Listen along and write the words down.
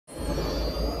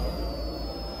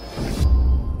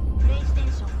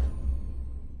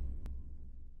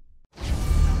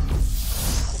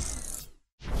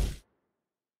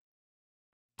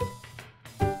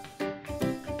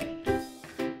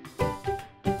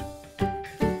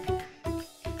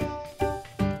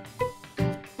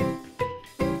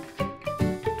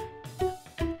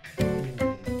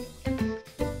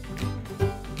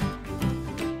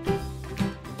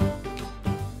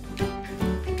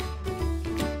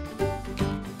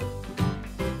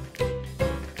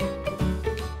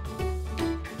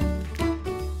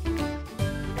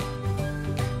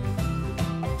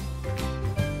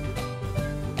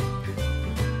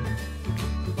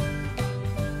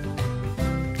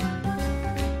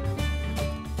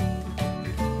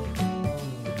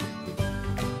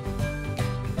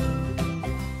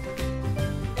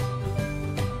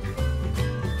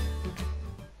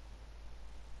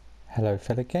Hello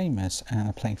fellow gamers, and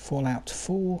I'm playing Fallout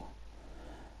 4,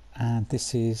 and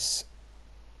this is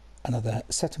another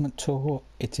settlement tour.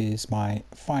 It is my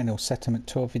final settlement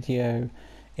tour video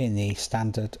in the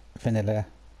standard vanilla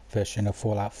version of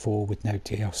Fallout 4 with no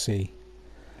DLC.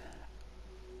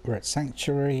 We're at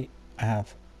Sanctuary. I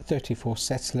have 34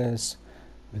 settlers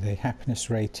with a happiness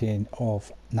rating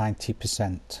of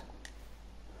 90%.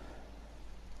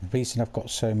 The reason I've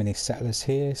got so many settlers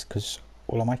here is because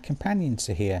all of my companions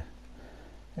are here.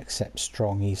 Except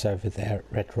Strong, he's over there at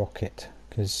Red Rocket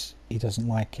because he doesn't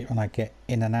like it when I get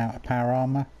in and out of power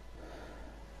armor,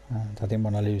 and I didn't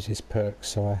want to lose his perks,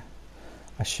 so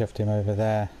I shoved him over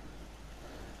there.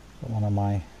 Got one of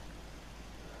my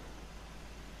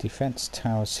defense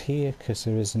towers here because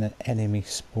there isn't an enemy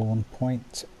spawn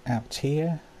point out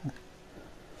here.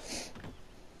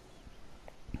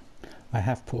 I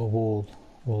have put a wall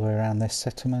all the way around this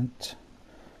settlement.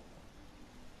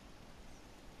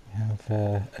 We have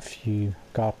a few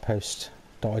guard posts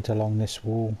dotted along this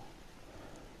wall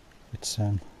with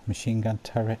some machine gun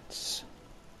turrets.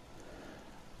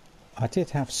 I did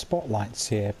have spotlights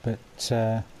here, but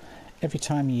every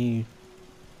time you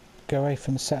go away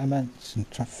from the settlement and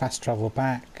fast travel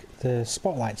back, the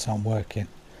spotlights aren't working,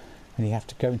 and you have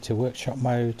to go into workshop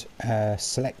mode,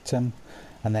 select them,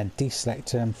 and then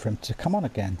deselect them for them to come on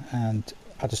again. And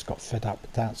I just got fed up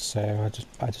with that, so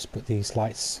I just put these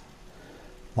lights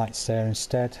there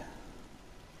instead.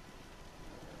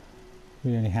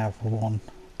 We only have one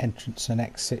entrance and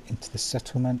exit into the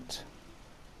settlement.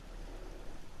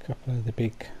 A couple of the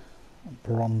big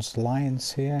bronze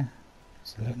lions here,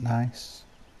 so they look nice,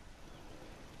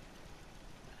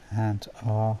 and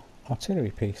our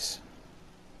artillery piece.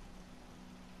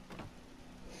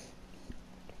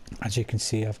 As you can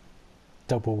see, I've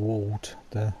double walled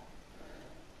the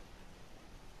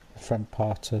front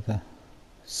part of the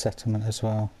settlement as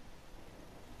well.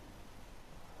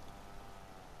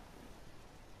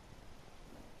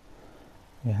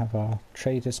 We have our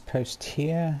traders post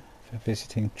here for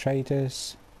visiting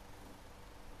traders.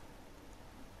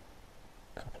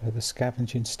 A couple of the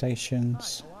scavenging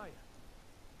stations. Hi, how are you?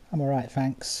 I'm alright,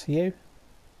 thanks. You?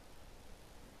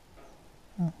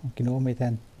 Oh, ignore me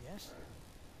then. Yes?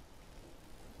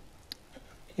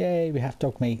 Yay, we have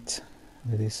dog meat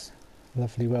with his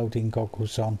lovely welding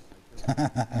goggles on.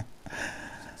 Succeeding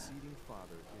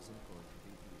father isn't going to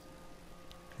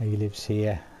be easy. He lives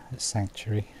here at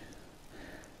Sanctuary.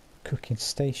 Cooking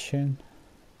station.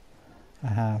 I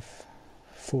have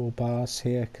 4 bars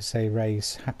here because they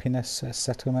raise happiness at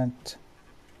settlement.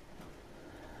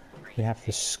 We have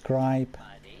the scribe.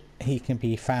 He can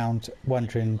be found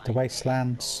wandering the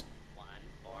wastelands.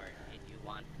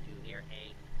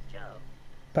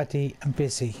 Buddy, I'm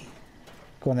busy.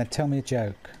 Go on then, tell me a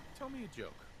joke. Tell me a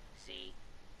joke. C,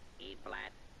 E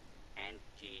flat, and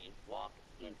G walk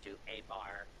into a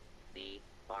bar. The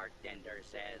bartender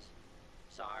says,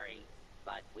 "Sorry,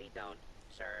 but we don't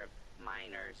serve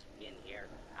minors in here."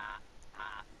 Ha,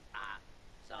 ha, ha.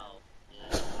 So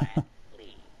E flat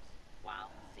leaves, while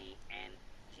C and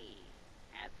G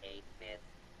have a fit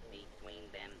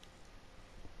between them.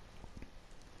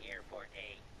 Here for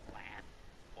A flat,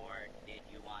 or did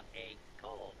you want a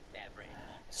cold beverage?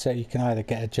 So you can either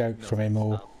get a joke from him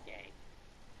or Okay.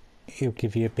 he'll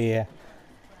give you a beer.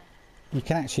 You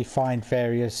can actually find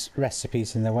various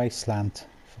recipes in the wasteland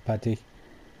for Buddy,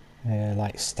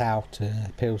 like stout,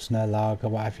 pilsner, lager,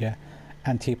 what have you,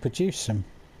 and he'll produce them.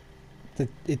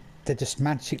 They're just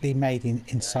magically made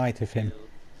inside of him,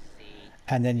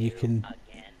 and then you can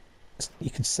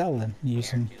sell them,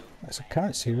 use them as a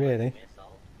currency really.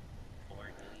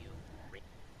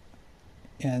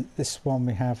 And this one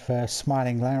we have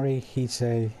Smiling Larry. He's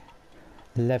a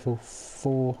level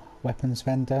 4 weapons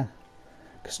vendor,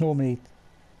 because normally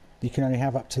you can only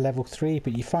have up to level 3,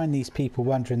 but you find these people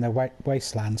wandering the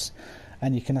wastelands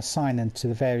and you can assign them to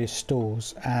the various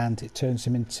stores, and it turns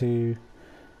them into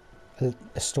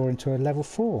a store into a level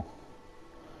 4.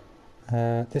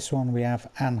 This one we have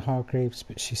Anne Hargreaves,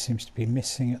 but she seems to be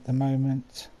missing at the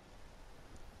moment.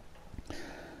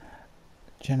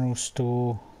 General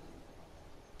store.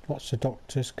 Lots of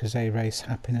doctors because they raise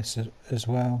happiness as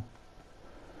well.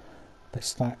 But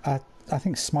it's like I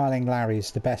think Smiling Larry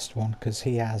is the best one because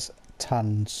he has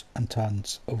tons and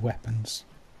tons of weapons.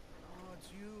 Oh, it's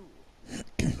you.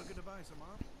 Looking to buy some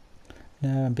armor?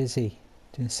 No, I'm busy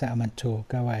doing a settlement tour.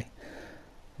 Go away.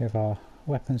 We have our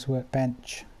weapons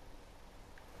workbench,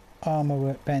 armor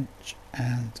workbench,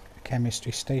 and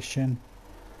chemistry station.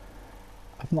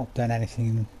 I've not done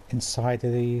anything inside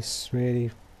of these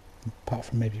really, apart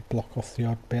from maybe block off the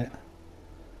odd bit,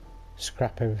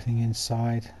 scrap everything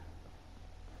inside.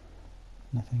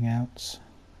 Nothing else.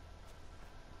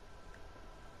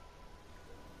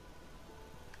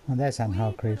 And there's Anne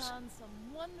Hargreaves. On some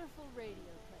wonderful radio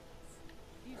plays.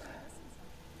 You should listen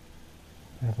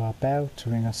sometime. We have our bell to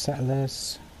ring our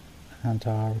settlers and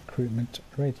our recruitment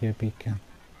radio beacon.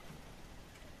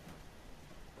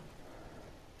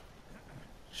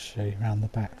 Show you around the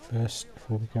back first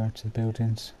before we go into the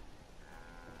buildings.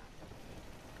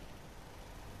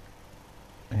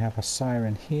 We have a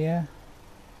siren here.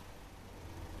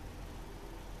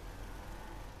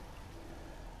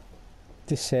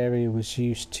 This area was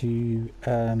used to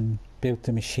build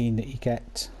the machine that you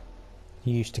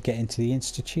use to get into the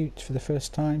institute for the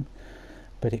first time,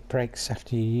 but it breaks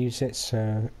after you use it,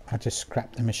 so I just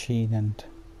scrapped the machine and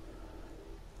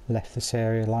left this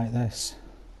area like this.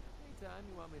 Anytime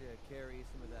you want me to carry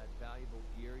some of that valuable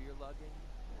gear you're lugging,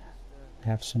 We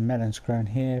have some melons grown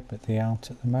here, but they aren't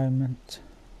at the moment.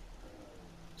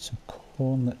 Some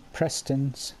corn at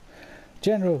Preston's.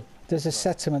 General, there's a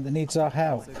settlement that needs our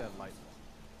help. say that lightly.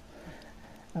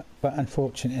 But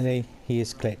unfortunately he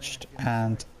is glitched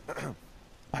and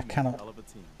I cannot Hell of a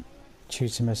team.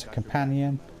 choose him as a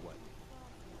companion.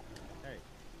 Hey.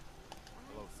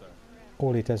 Hello, sir.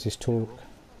 All he does is talk. What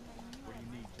do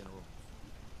you need, General?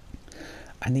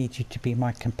 I need you to be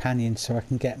my companion so I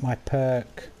can get my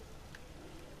perk.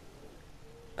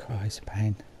 Cries a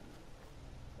pain.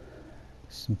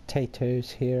 Some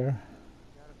potatoes here.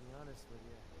 Gotta be honest with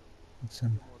you. And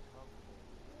some More comfortable.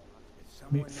 If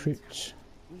someone meat needs fruits. help,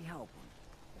 we help them.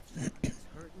 If someone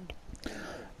is hurting, we help 'em.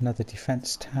 Another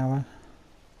defence tower.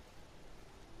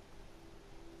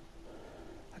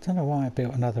 I don't know why I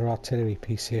built another artillery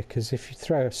piece here, because if you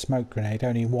throw a smoke grenade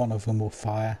only one of them will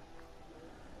fire.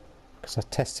 Because I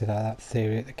tested out that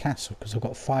theory at the castle, because I've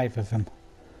got 5 of them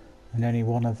and only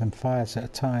one of them fires at a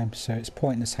time, so it's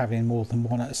pointless having more than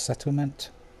one at a settlement.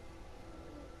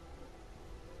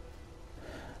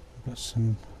 I've got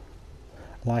some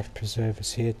life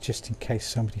preservers here just in case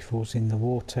somebody falls in the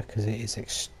water, because it is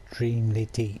extremely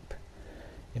deep.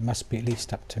 It must be at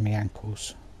least up to my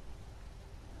ankles.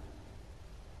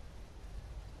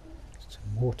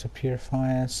 Some water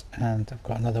purifiers, and I've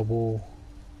got another wall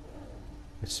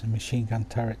with some machine gun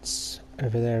turrets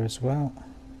over there as well.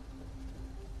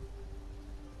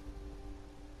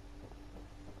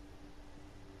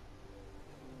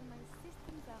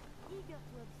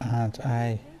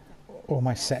 And all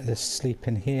my settlers sleep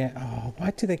in here. Oh,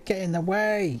 why do they get in the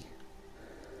way?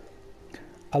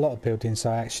 A lot of buildings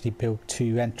I actually build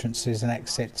 2 entrances and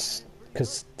exits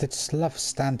because they just love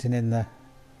standing in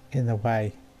the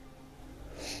way.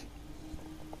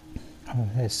 Oh,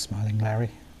 there's Smiling Larry.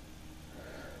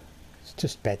 It's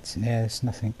just beds in here, there's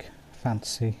nothing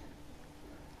fancy.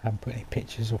 I haven't put any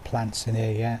pictures or plants in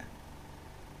here yet.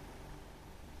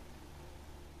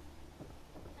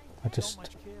 I just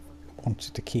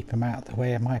wanted to keep him out of the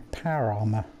way of my power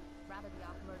armour.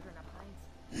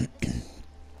 Because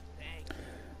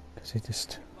they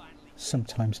just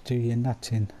sometimes do your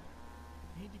nutting.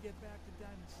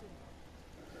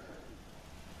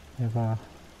 We have our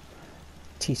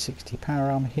T60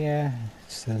 power armor here.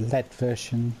 It's the lead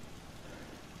version,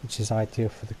 which is ideal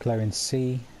for the glowing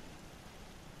sea.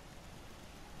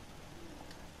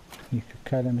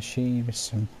 Nuka-Cola machine with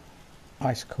some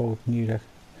ice cold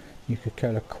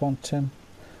Nuka-Cola Quantum,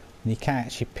 and you can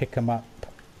actually pick them up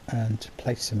and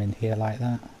place them in here like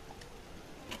that.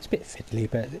 It's a bit fiddly,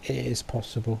 but it is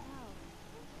possible.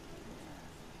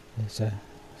 There's a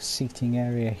seating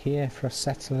area here for us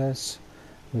settlers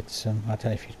with some, I don't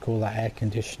know if you'd call that air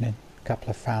conditioning, a couple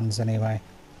of fans anyway,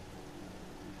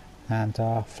 and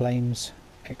our Flames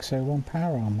XO1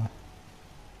 power armor.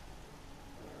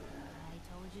 I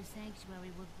told you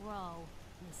sanctuary would grow.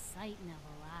 The sight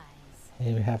never lies.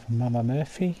 Here we have Mama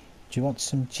Murphy. Do you want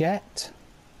some jet?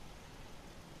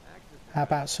 How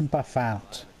about some buff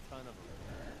out?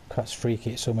 Cuts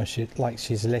freaky, it's almost like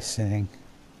she's listening.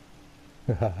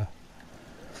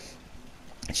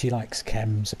 She likes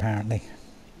chems apparently.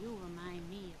 You remind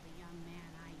me of a young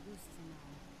man I used to know.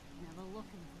 Never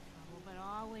looking for trouble, but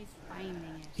always finding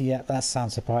it. Yeah, that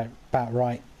sounds about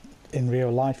right in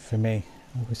real life for me.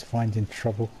 Always finding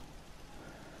trouble.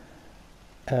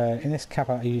 In this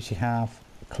cabinet I usually have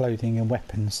clothing and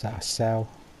weapons that I sell.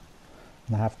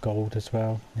 And I have gold as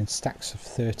well, in stacks of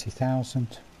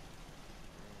 30,000.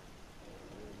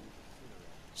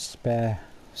 Spare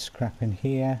scrap in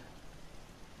here.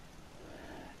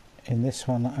 In this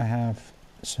one I have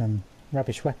some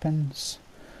rubbish weapons.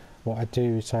 What I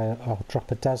do is I'll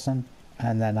drop a dozen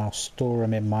and then I'll store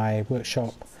them in my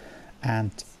workshop,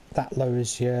 and that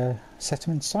lowers your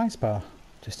settlement size bar,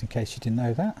 just in case you didn't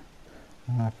know that.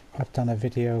 I've done a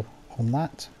video on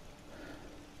that.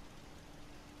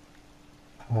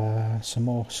 some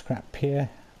more scrap here,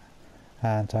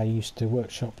 and I used the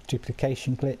workshop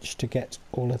duplication glitch to get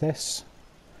all of this,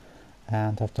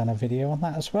 and I've done a video on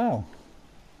that as well.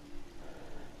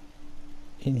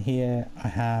 In here I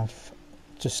have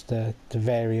just the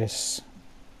various,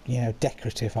 you know,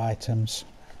 decorative items,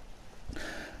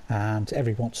 and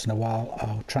every once in a while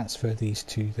I'll transfer these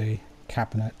to the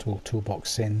cabinet or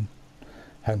toolbox in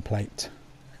home plate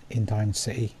in Diamond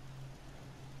City.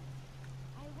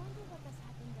 I wonder what has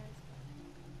happened elsewhere.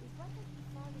 Is what has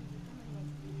befallen the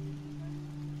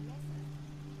Commonwealth deeper,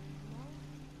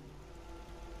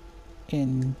 lesser? No?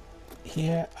 In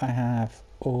here I have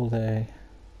all the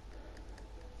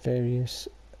various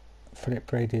fully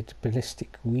upgraded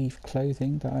ballistic weave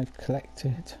clothing that I've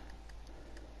collected.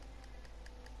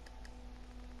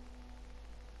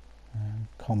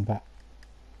 Combat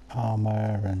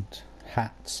armour and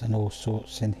hats and all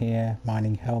sorts in here,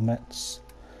 mining helmets.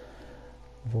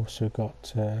 We've also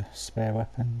got spare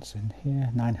weapons in here,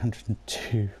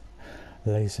 902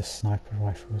 laser sniper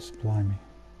rifles, blimey.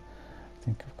 I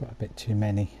think I've got a bit too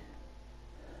many.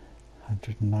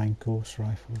 109 Gauss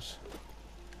rifles.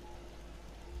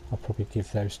 I'll probably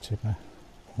give those to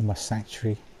all my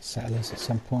sanctuary settlers at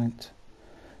some point.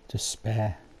 Just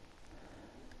spare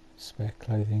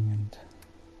clothing and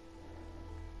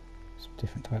some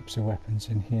different types of weapons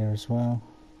in here as well.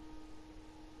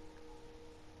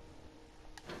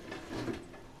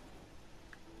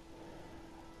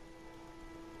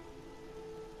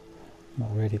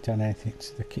 Not really done anything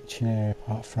to the kitchen area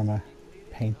apart from a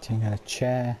painting and a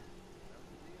chair.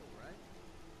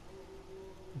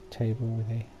 A table with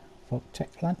a Voltec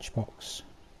lunchbox.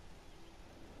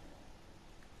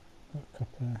 Got a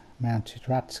couple of mounted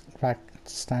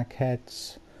stag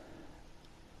heads,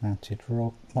 mounted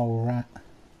mole rat.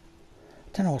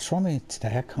 Don't know what's wrong with me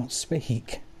today, I can't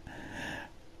speak.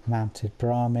 Mounted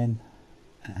Brahmin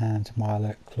and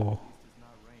Milet claw.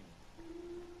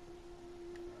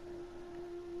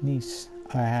 These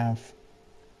I have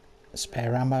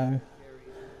spare ammo.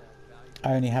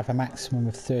 I only have a maximum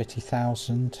of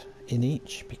 30,000 in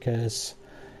each, because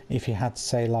if you had,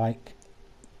 say, like,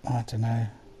 I don't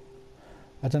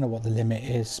know what the limit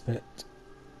is, but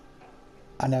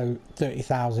I know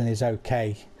 30,000 is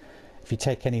okay. If you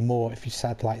take any more, if you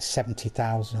had like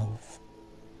 70,000 or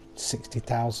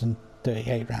 60,000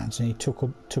 38 rounds and you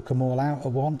took them all out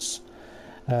at once,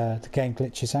 the game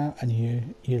glitches out and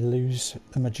you lose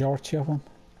the majority of them.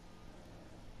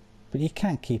 But you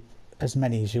can keep as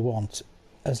many as you want,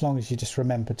 as long as you just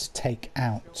remember to take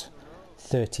out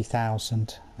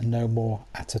 30,000 and no more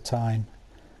at a time.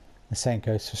 The same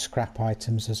goes for scrap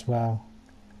items as well.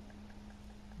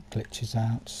 Glitches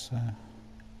out. So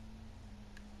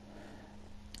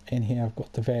in here I've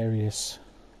got the various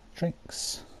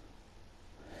drinks.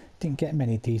 Didn't get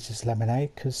many Deez's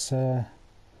lemonade because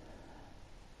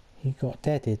he got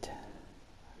deaded,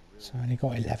 so I only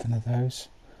got 11 of those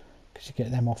because you get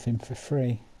them off him for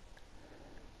free.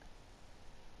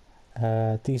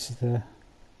 These are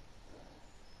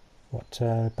what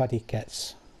Buddy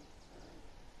gets,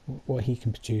 what he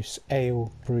can produce: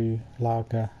 ale, brew,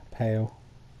 lager, pale,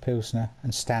 pilsner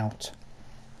and stout.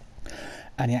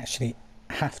 And you actually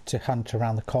have to hunt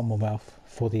around the Commonwealth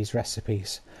for these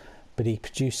recipes, but he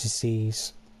produces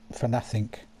these for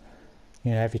nothing.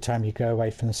 You know, every time you go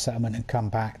away from the settlement and come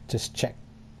back, just check,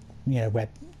 you know, where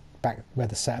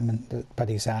the settlement that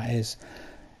Buddy's at is.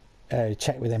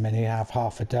 Check with him and you have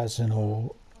half a dozen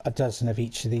or a dozen of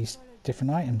each of these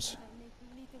different items.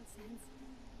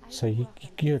 So you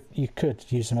could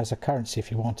use them as a currency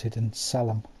if you wanted and sell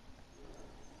them.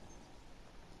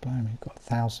 Blimey, we've got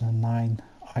 1009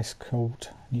 ice cold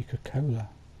Nuka-Cola.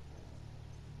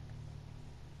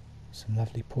 Some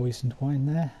lovely poisoned wine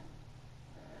there.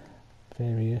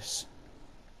 Various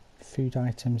food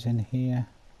items in here.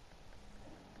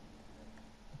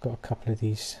 I've got a couple of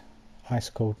these ice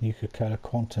cold Nuka-Cola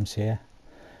Quantums here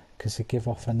because they give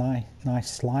off a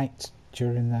nice light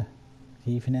during the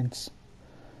evenings.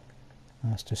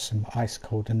 That's just some ice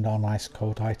cold and non-ice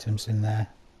cold items in there.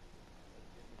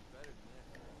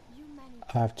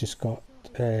 I've just got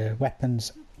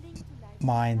weapons,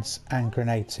 mines and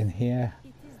grenades in here.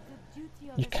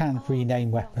 You can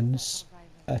rename weapons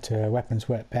to a weapons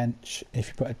workbench. If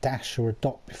you put a dash or a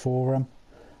dot before them,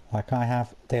 like I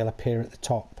have, they'll appear at the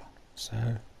top. So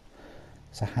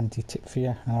it's a handy tip for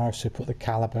you. And I also put the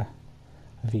caliber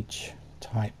of each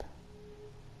type.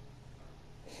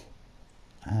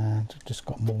 And I've just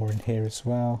got more in here as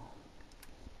well.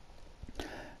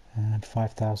 And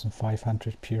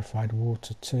 5,500 purified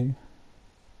water too.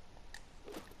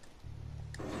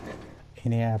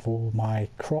 In here I have all my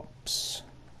crops,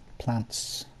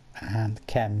 plants and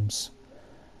chems.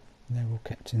 And they're all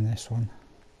kept in this one.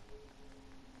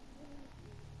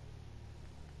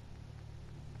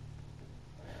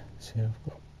 So I've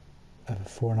got over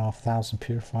 4,500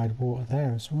 purified water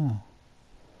there as well.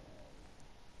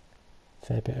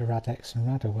 Fair bit of Radex and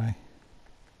Radaway.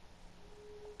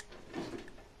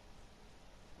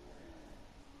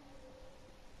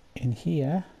 In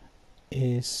here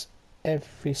is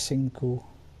every single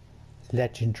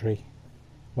legendary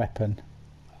weapon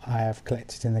I have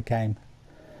collected in the game,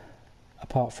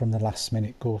 apart from the last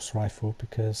minute Gauss rifle,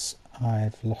 because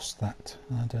I've lost that.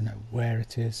 I don't know where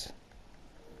it is.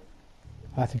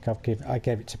 I think I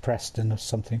gave it to Preston or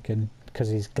something, and because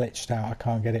he's glitched out I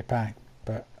can't get it back,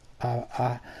 but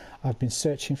I've been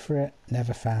searching for it,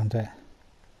 never found it,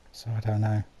 so I don't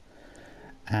know.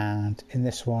 And in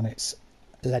this one it's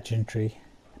legendary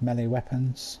melee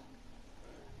weapons,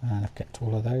 and I've kept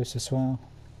all of those as well.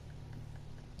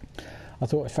 I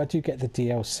thought if I do get the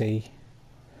DLC,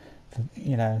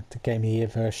 you know, the Game of the Year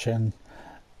version,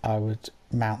 I would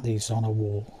mount these on a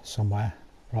wall somewhere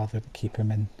rather than keep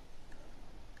them in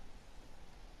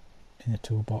a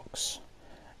toolbox.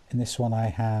 In this one I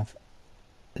have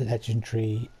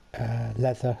legendary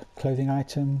leather clothing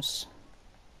items,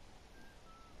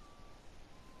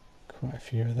 quite a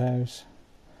few of those.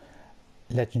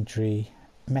 Legendary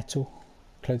metal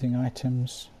clothing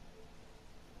items,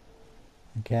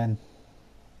 again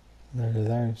a load of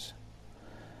those.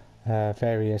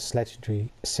 Various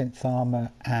legendary synth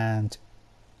armor and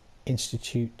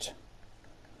institute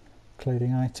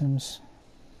clothing items.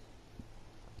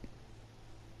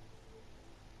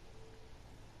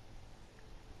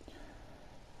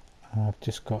 I've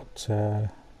just got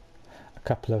at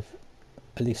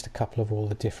least a couple of all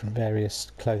the different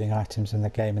various clothing items in the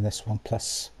game in this one,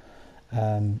 plus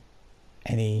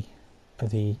any of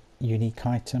the unique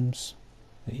items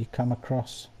that you come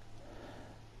across.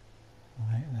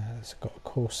 Right, there's got a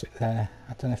corset there.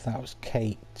 I don't know if that was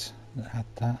Kate that had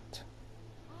that.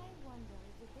 I wonder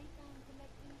if the daytime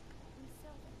collecting will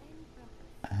serve any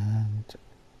purpose. And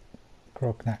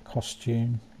Grognat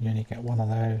costume, you only get one of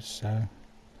those. So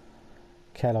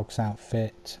Kellogg's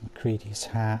outfit, McCready's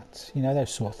hat, you know,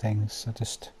 those sort of things I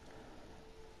just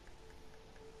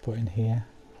put in here.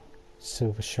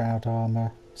 Silver Shroud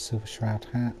armor, Silver Shroud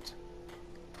hat.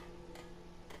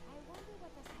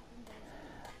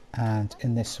 And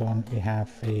in this one we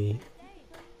have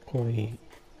all the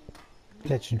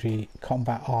legendary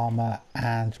combat armor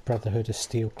and Brotherhood of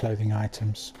Steel clothing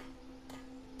items.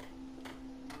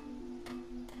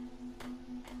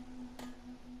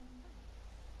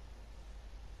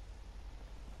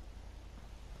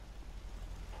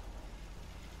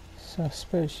 So I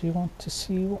suppose you want to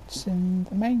see what's in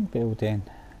the main building.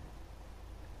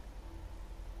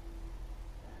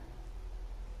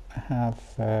 I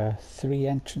have 3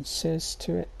 entrances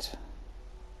to it,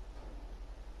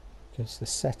 because the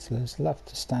settlers love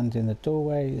to stand in the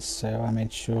doorways, so I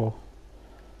made sure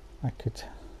I could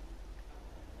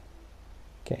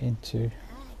get into.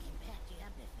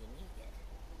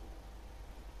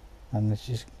 And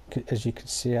as you can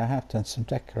see, I have done some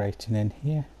decorating in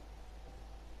here.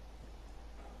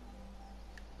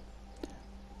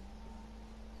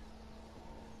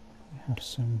 We have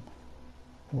some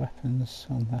weapons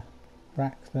on the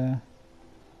rack there,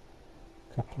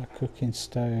 a couple of cooking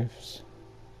stoves,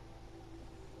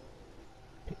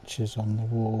 pictures on the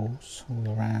walls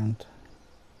all around,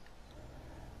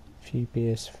 a few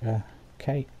beers for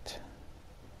Kate,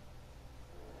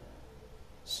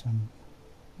 some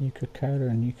Nuka-Cola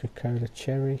and Nuka-Cola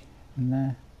cherry in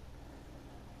there.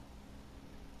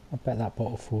 I bet that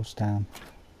bottle falls down.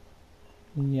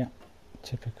 Yep,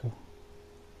 typical.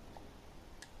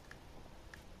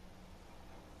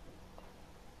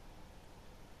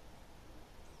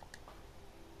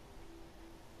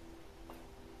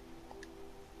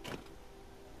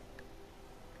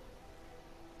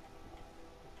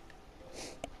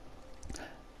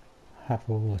 Have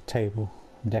all the table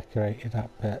decorated up,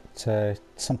 but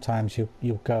sometimes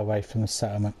you'll go away from the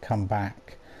settlement, come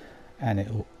back, and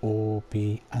it'll all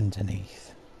be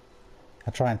underneath.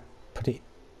 I try and put it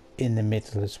in the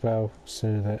middle as well,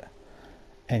 so that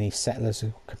any settlers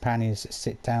or companions that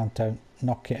sit down don't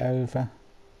knock it over.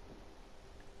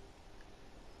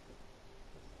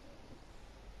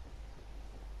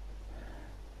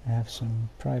 I have some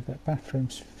private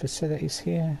bathrooms facilities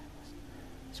here.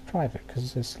 It's private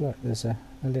because there's a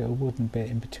little wooden bit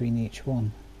in between each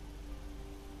one.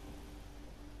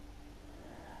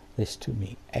 This took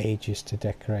me ages to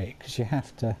decorate because you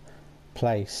have to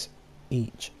place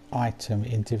each item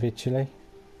individually.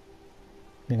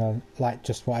 You know, like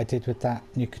just what I did with that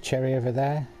Nuka cherry over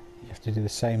there. You have to do the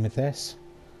same with this.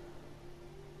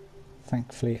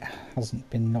 Thankfully it hasn't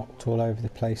been knocked all over the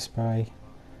place by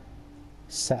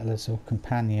settlers or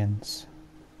companions.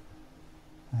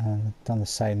 And I've done the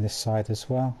same this side as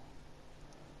well.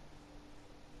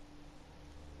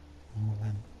 All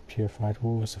them purified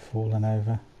walls have fallen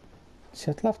over. See,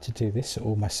 I'd love to do this at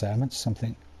all my settlements,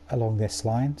 something along this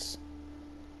lines.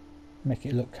 Make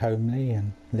it look homely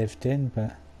and lived in,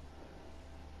 but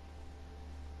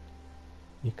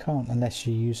you can't unless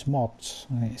you use mods.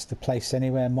 I mean, it's the Place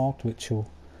Anywhere mod which will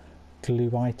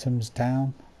glue items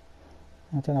down.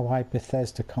 I don't know why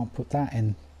Bethesda can't put that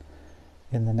in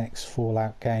the next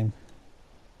Fallout game.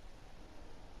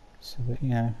 So that, you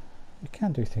know, we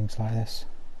can do things like this.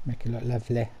 Make it look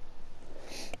lovely.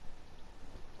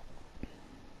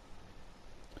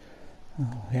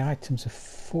 Oh, the items have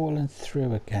fallen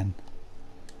through again.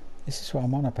 This is what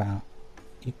I'm on about.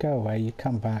 You go away, you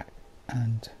come back,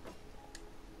 and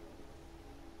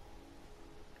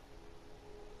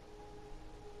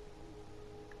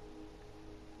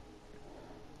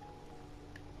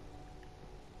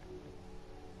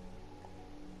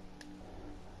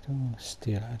I don't want to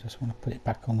steal it, I just want to put it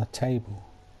back on the table.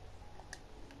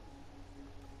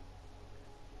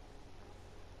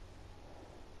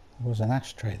 There was an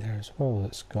ashtray there as well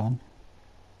that's gone.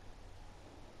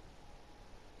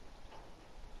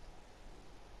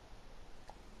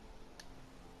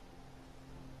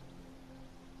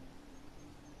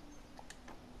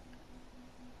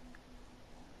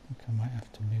 I think I might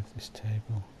have to move this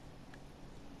table.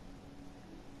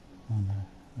 Oh no,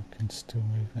 I can still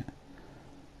move it.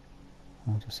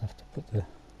 I'll just have to put the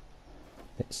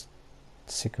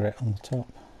cigarette on the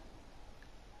top.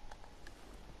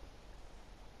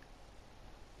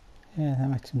 Yeah,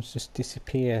 the items just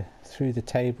disappear through the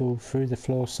table, through the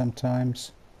floor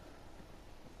sometimes.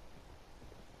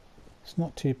 It's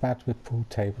not too bad with pool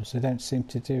tables. They don't seem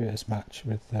to do it as much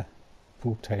with the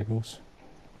pool tables.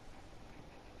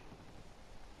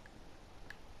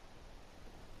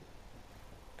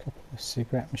 A couple of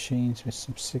cigarette machines with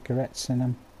some cigarettes in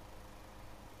them.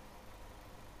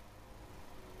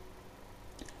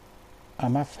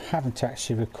 I'm having to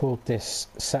actually record this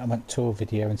settlement tour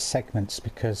video in segments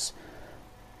because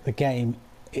the game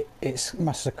it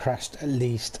must have crashed at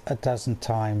least a dozen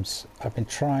times. I've been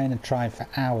trying and trying for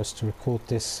hours to record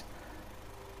this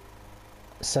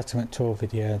settlement tour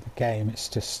video. The game it's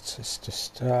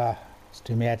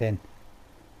doing me head in.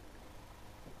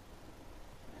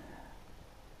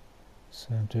 So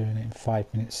I'm doing it in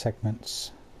 5-minute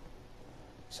segments,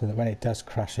 so that when it does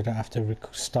crash I don't have to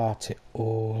start it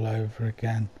all over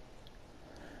again.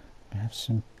 We have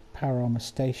some power armor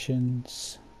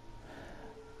stations.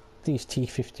 These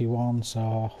T51s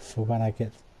are for when I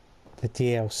get the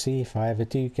DLC, if I ever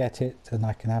do get it, and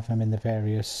I can have them in the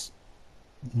various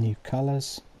new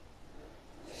colours.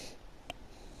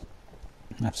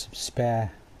 I have some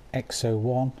spare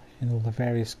XO1 in all the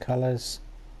various colours.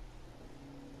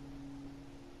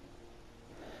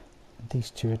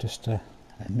 These two are just a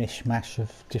mishmash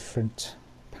of different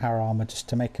power armor just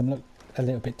to make them look a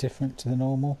little bit different to the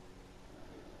normal.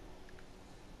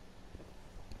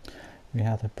 We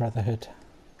have the Brotherhood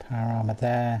power armor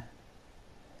there.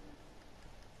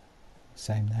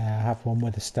 Same there. I have one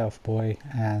with a stealth boy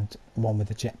and one with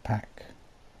a jetpack.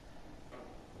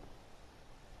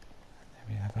 There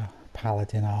we have a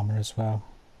paladin armor as well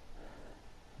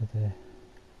with a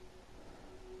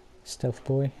stealth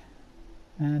boy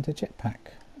and a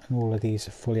jetpack. And all of these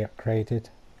are fully upgraded.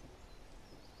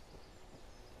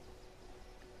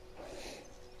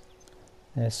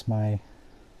 There's my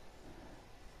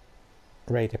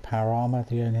Raider power armor,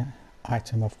 the only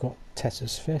item I've got.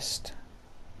 Tessa's fist,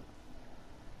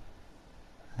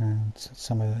 and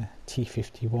some of the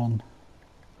T51.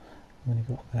 I've only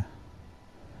got the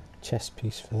chest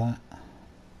piece for that,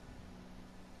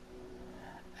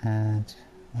 and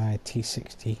my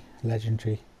T60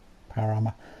 legendary power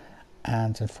armor.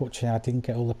 And unfortunately I didn't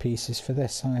get all the pieces for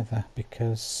this either,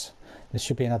 because there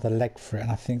should be another leg for it,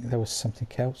 and I think there was something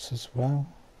else as well,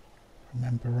 if I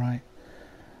remember right.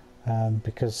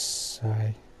 Because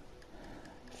I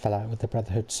fell out with the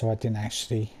Brotherhood, so I didn't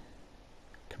actually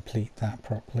complete that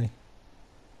properly.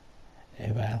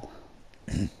 Oh well.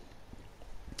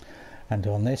 And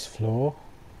on this floor,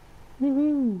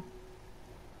 woohoo,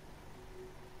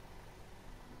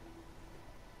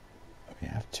 we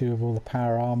have two of all the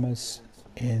power armors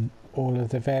in all of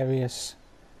the various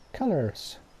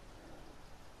colours,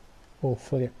 all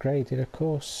fully upgraded of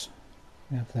course.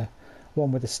 We have the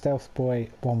one with the stealth boy,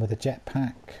 one with a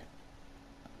jetpack,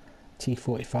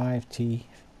 T45,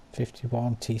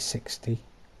 T51, T60,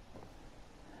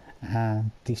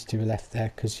 and these two are left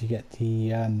there because you get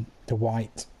the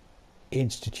white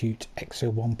Institute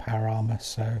XO1 power armor,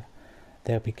 so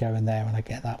they'll be going there when I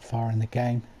get that far in the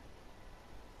game.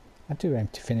 I do aim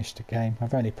to finish the game.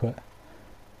 I've only put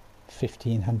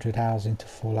 1,500 hours into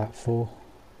Fallout 4.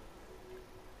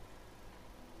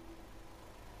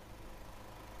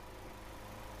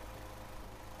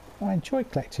 I enjoy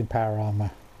collecting power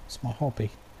armor. It's my hobby.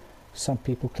 Some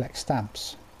people collect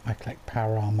stamps. I collect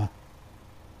power armor.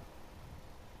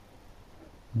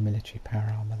 Military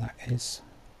power armor, that is.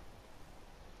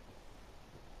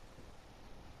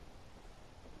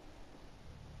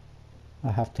 I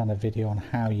have done a video on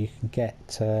how you can get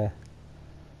the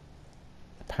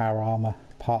power armor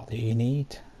part that you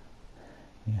need.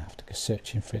 You have to go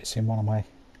searching for it. It's in one of my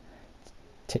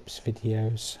tips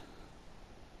videos.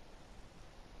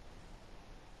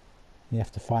 You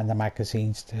have to find the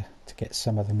magazines to get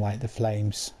some of them, like the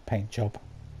Flames paint job.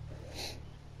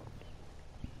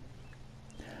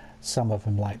 Some of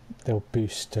them, like, they'll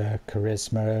boost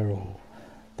charisma, or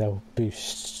they'll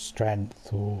boost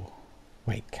strength or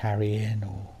weight carrying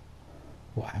or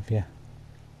what have you.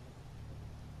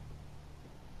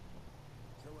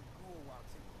 So when Cole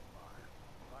walks into a bar,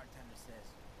 the bartender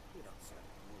says, "We don't serve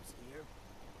the rules here."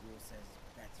 The rule says,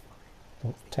 "That's fine."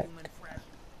 Vault It's the tech. human fresh.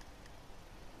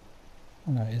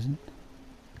 Oh no, it isn't.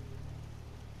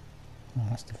 Oh,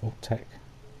 that's the Vault Tech.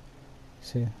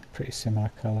 See, pretty similar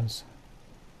colours.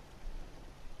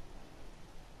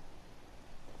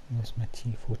 There's my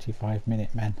T-45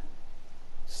 Minutemen.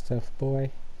 Stealth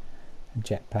Boy and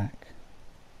Jetpack.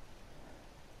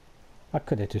 I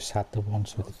could have just had the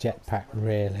ones with the jetpack,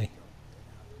 really.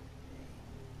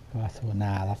 But I thought,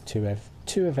 nah, I'll have two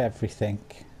of everything.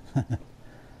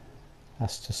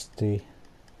 That's just the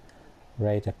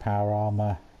Raider power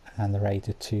armor and the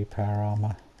Raider 2 power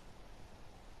armor.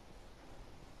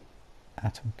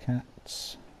 Atom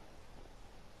Cats.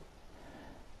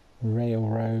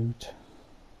 Railroad.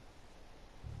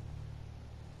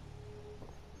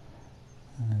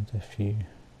 And a few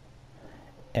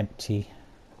empty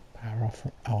power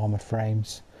armor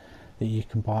frames that you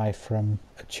can buy from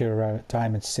a churro at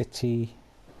Diamond City,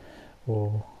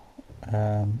 or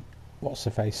what's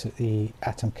the face at the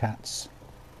Atom Cats.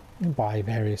 You can buy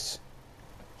various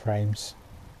frames.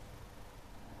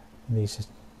 And these are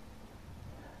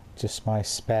just my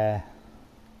spare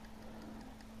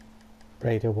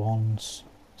Raider ones,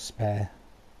 spare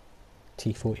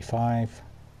T-45,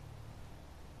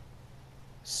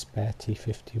 spare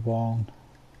T-51,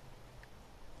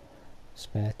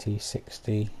 spare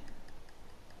T-60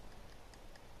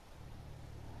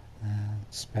 and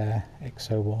spare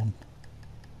XO1.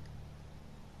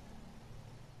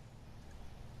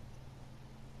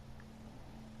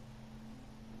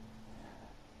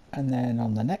 And then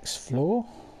on the next floor,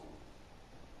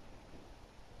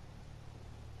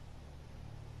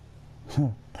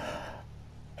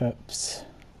 oops,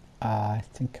 I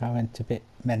think I went a bit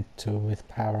mental with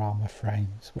power armor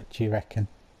frames. What do you reckon?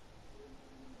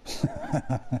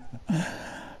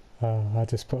 Oh, I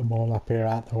just put them all up here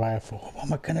out the way. I thought, what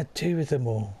am I going to do with them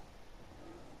all?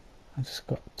 I just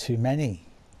got too many.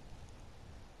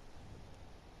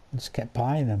 I just kept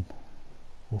buying them,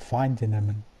 or finding them,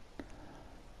 and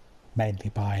mainly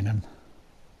buying them.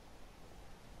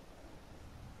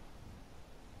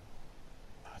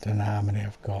 I don't know how many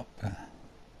I've got, but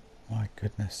my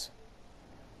goodness.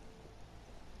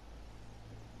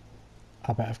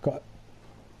 I bet I've got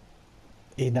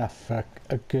enough for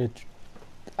a good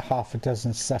half a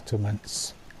dozen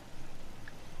settlements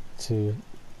to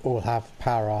all have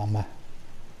power armor.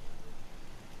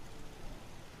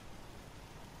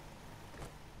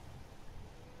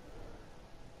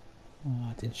 Oh,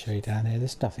 I didn't show you down here.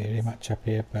 There's nothing really much up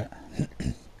here, but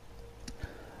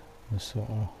I'll sort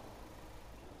of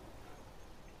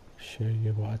show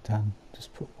you what I've done.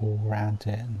 Just put wall around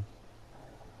it, and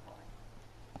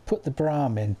I put the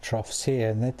Brahmin troughs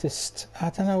here, and they're just, I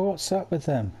don't know what's up with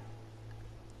them.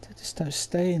 They just don't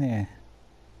stay in here.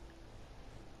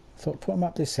 I thought put them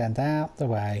up this end, out the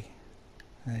way,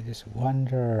 and they just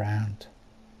wander around.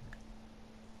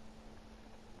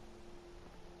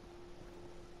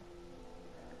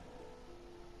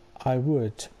 I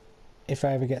would, if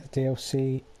I ever get the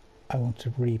DLC, I want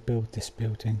to rebuild this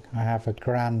building. I have a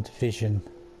grand vision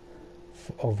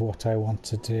of what I want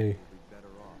to do,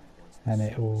 and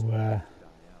it will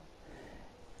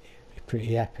be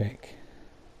pretty epic.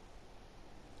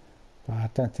 But I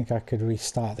don't think I could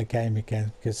restart the game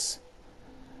again, because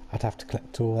I'd have to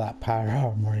collect all that power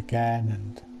armor again,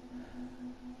 and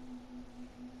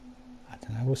I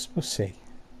don't know, we'll see.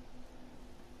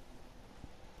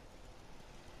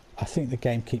 I think the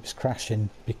game keeps crashing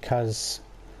because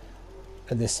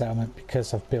of this settlement,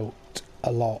 because I've built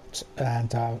a lot,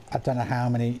 and I don't know how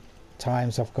many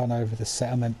times I've gone over the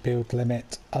settlement build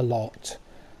limit. A lot.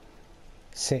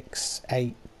 6,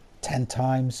 8, 10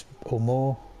 times or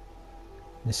more.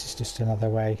 This is just another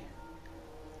way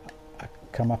I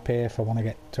come up here if I want to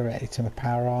get directly to my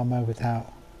power armor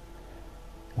without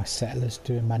my settlers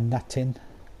doing my nutting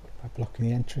by blocking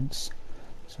the entrance.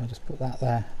 So I'll just put that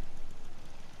there.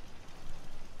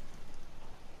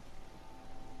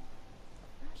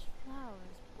 Fresh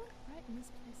flowers. What brighten this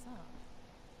place up?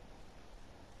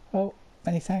 Well,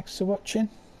 many thanks for watching.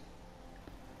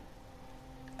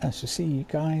 I shall see you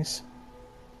guys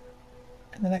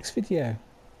in the next video.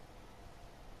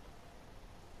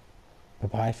 Bye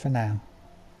bye for now.